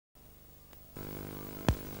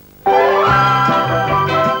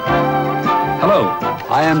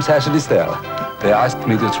am Saturday-style. They asked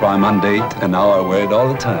me to try Mandate, and now I wear it all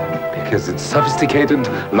the time. Because it's sophisticated,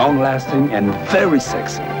 long-lasting, and very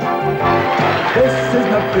sexy. This is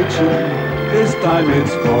not fiction. This time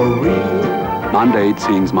it's for real. Mandate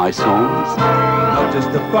sings my songs. Not just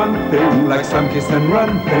a fun thing, like some kiss and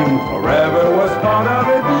run thing. Forever was part of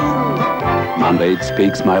a deal. Mandate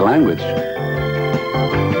speaks my language.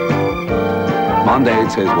 Mandate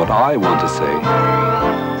says what I want to say.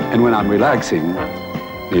 And when I'm relaxing,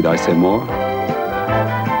 need I say more?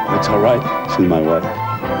 It's all right, she's my wife.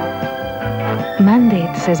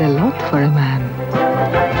 Mandate says a lot for a man.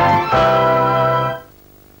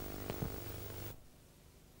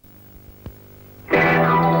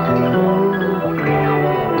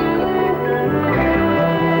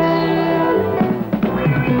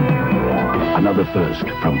 Another first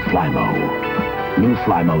from Flymo. New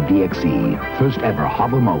Flymo DXE, first ever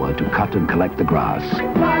hobble mower to cut and collect the grass.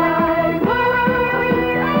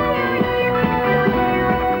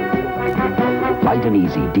 Light and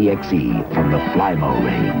easy DXE from the Flymo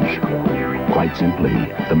range. Quite simply,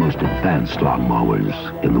 the most advanced lawn mowers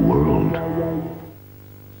in the world.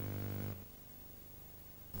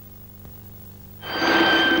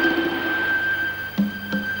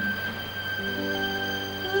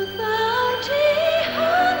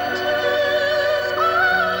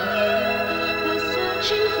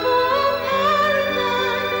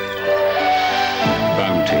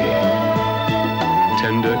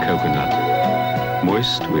 Tender coconut,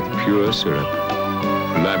 moist with pure syrup,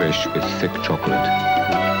 lavish with thick chocolate.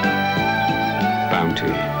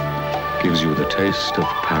 Bounty gives you the taste of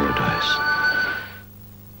paradise.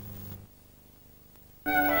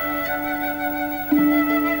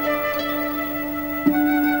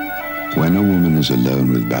 When a woman is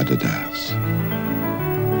alone with Badadas,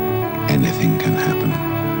 anything can happen.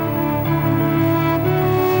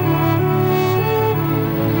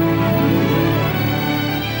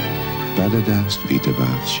 Badadas Vita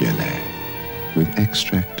Bath Gelée with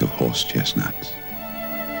extract of horse chestnuts.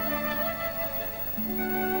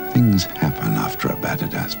 Things happen after a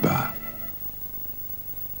Badadas bath.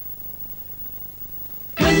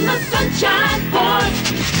 When the sunshine pours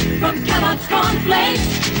from Kellogg's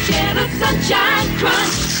cornflakes, get a sunshine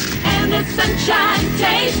crunch and a sunshine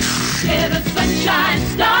taste. Get a sunshine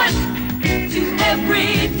start to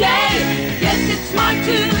every day. Yes, it's smart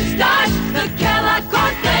to start the Kellogg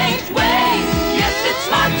cornflakes way. Yes, it's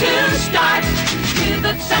smart to start with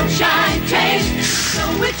a sunshine taste. So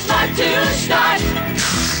it's smart to start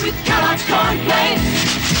with Kellogg's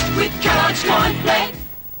cornflakes. With Kellogg's cornflakes.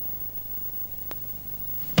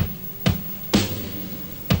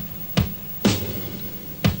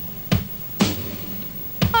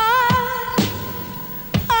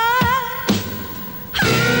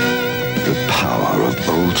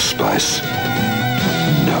 Old Spice.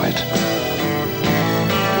 Know it.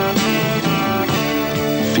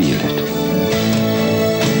 Feel it.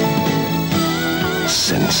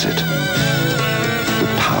 Sense it. The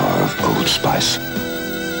power of Old Spice.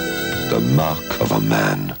 The mark of a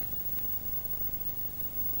man.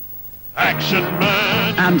 Action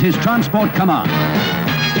Man! And his Transport Command.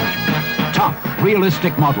 Tough,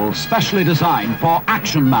 realistic models specially designed for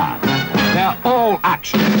Action Man. They're all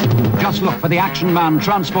action. Just look for the Action Man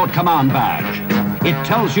Transport Command badge. It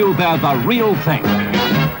tells you they're the real thing.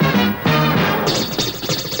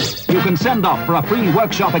 You can send off for a free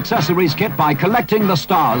workshop accessories kit by collecting the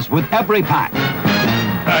stars with every pack.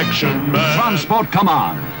 Action Man! Transport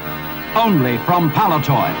Command. Only from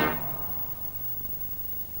Palatoy.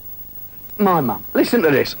 My mum, listen to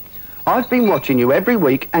this. I've been watching you every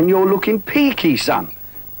week and you're looking peaky, son.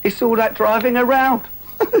 It's all that driving around.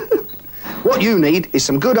 What you need is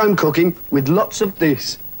some good home cooking with lots of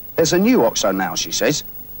this. There's a new OXO now, she says.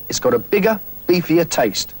 It's got a bigger, beefier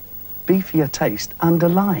taste. Beefier taste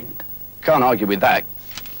underlined. Can't argue with that,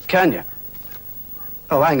 can you?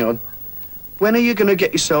 Oh, hang on. When are you going to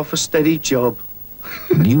get yourself a steady job?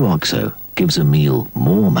 New OXO gives a meal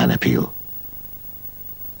more man appeal.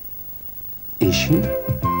 Is she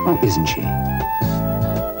or isn't she?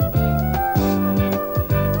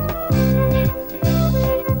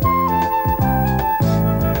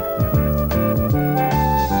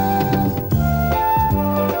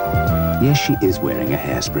 Yes, she is wearing a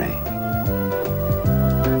hairspray.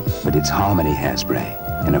 But it's Harmony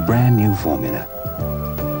Hairspray in a brand new formula.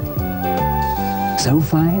 So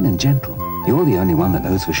fine and gentle, you're the only one that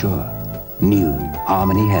knows for sure. New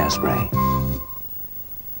Harmony Hairspray.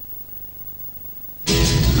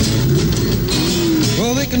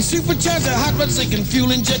 Well, they can supercharge their hot rods, they can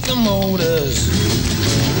fuel inject the motors.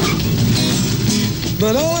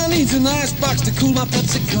 But all I need's an ice box to cool my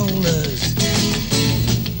Pepsi Colas.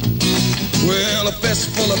 Well, a fist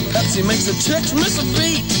full of Pepsi makes a church miss a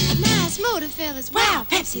beat. Nice motor, fellas. Wow,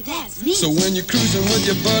 Pepsi, that's neat. So when you're cruising with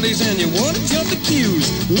your buddies and you want to jump the queues,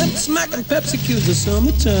 lip smacking Pepsi cues the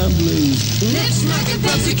summertime blues. Lip smacking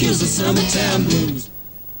Pepsi cues the summertime blues.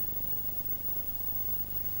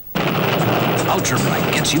 Ultra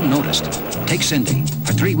Bright gets you noticed. Take Cindy.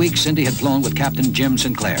 For 3 weeks, Cindy had flown with Captain Jim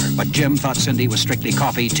Sinclair, but Jim thought Cindy was strictly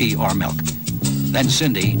coffee, tea, or milk. Then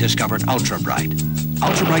Cindy discovered Ultra Bright.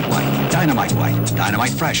 Ultra Bright White,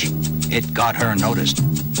 Dynamite Fresh. It got her noticed.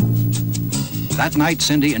 That night,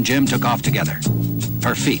 Cindy and Jim took off together.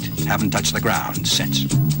 Her feet haven't touched the ground since.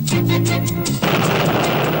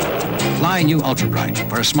 Fly new Ultra Bright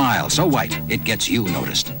for a smile so white it gets you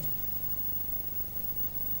noticed.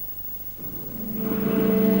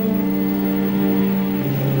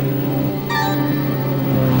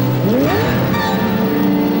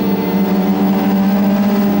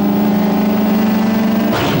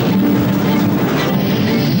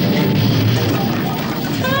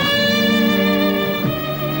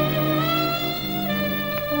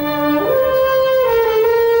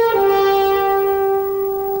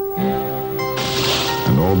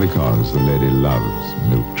 Because the lady loves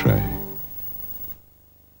milk tray.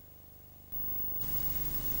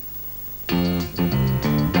 A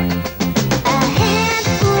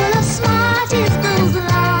handful of Smarties goes a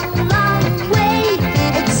long, long way.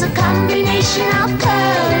 It's a combination of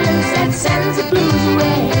colors that sends the blues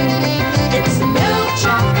away. It's a milk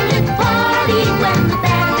chocolate party when the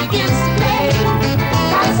band begins to play.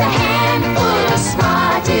 'Cause a handful of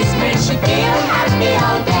Smarties makes you feel happy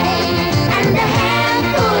all day. And a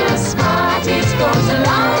handful of Smarties goes a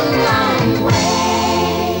long, long way.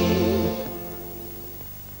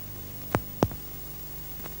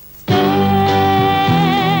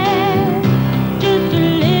 Just a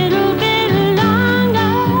little bit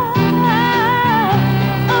longer.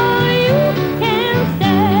 Oh, you can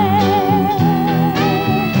stay.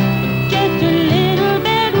 Just a little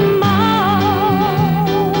bit more.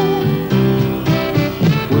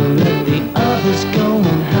 We'll let the others go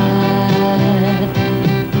and hide.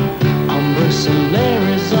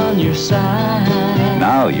 Solaire on your side.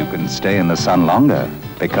 Now you can stay in the sun longer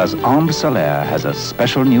because Ambre Solaire has a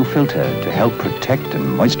special new filter to help protect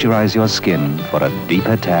and moisturize your skin for a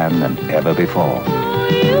deeper tan than ever before.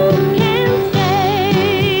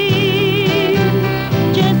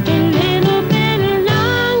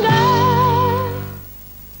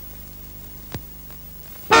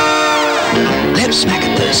 Lip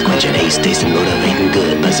smacking, thirst quenching, ace tasting, motivating,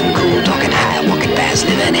 good, buzzing, cool, talking high, walking fast,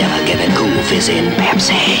 living ever, giving cool, fizzing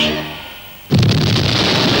Pepsi.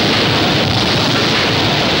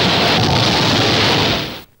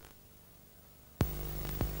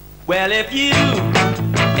 Well, if you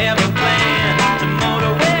ever plan to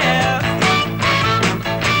motor west,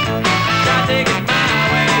 try taking my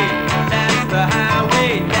way. That's the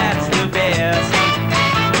highway, that's the best.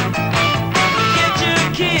 Get your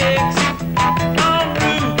kicks on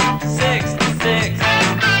Route 66.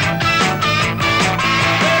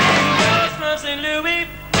 From St. Louis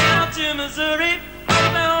down to Missouri,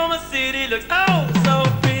 Oklahoma City looks oh so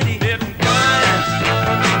pretty. It winds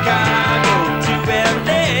from Chicago to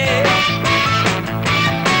LA.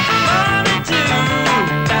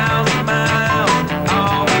 42,000 miles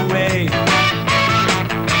all the way.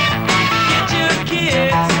 Get your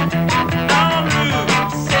kids on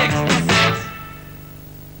Route 66.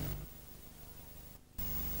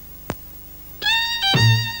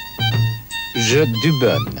 Je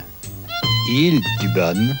Dubonne. Il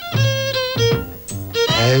Dubonne.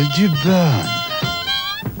 Elle Dubonne.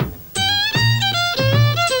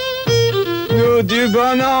 Nous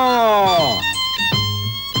Dubonnons.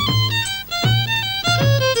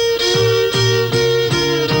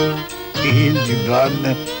 Il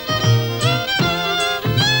Dubonne.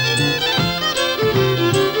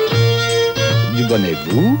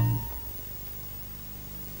 Dubonnez-vous?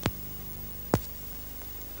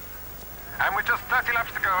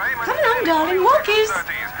 Come along, darling, walkies.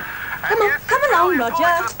 Come along,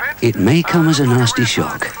 Roger. It may come as a nasty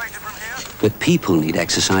shock, but people need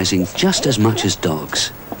exercising just as much as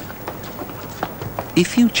dogs.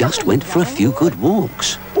 If you just went for a few good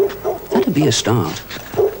walks, that'd be a start.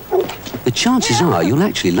 The chances are you'll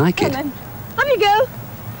actually like it. Up you go.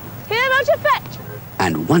 Here, Roger, fetch.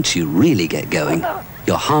 And once you really get going,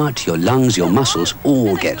 your heart, your lungs, your muscles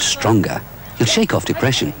all get stronger. You'll shake off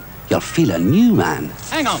depression. You'll feel a new man.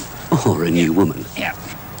 Hang on. Or a new woman. Yeah.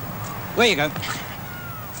 Where you go?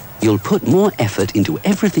 You'll put more effort into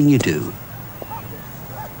everything you do.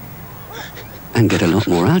 And get a lot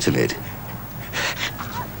more out of it.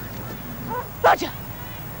 Roger,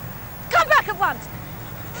 come back at once.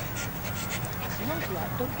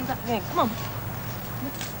 Don't do that again. Come on.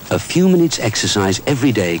 A few minutes exercise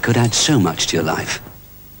every day could add so much to your life.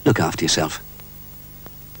 Look after yourself.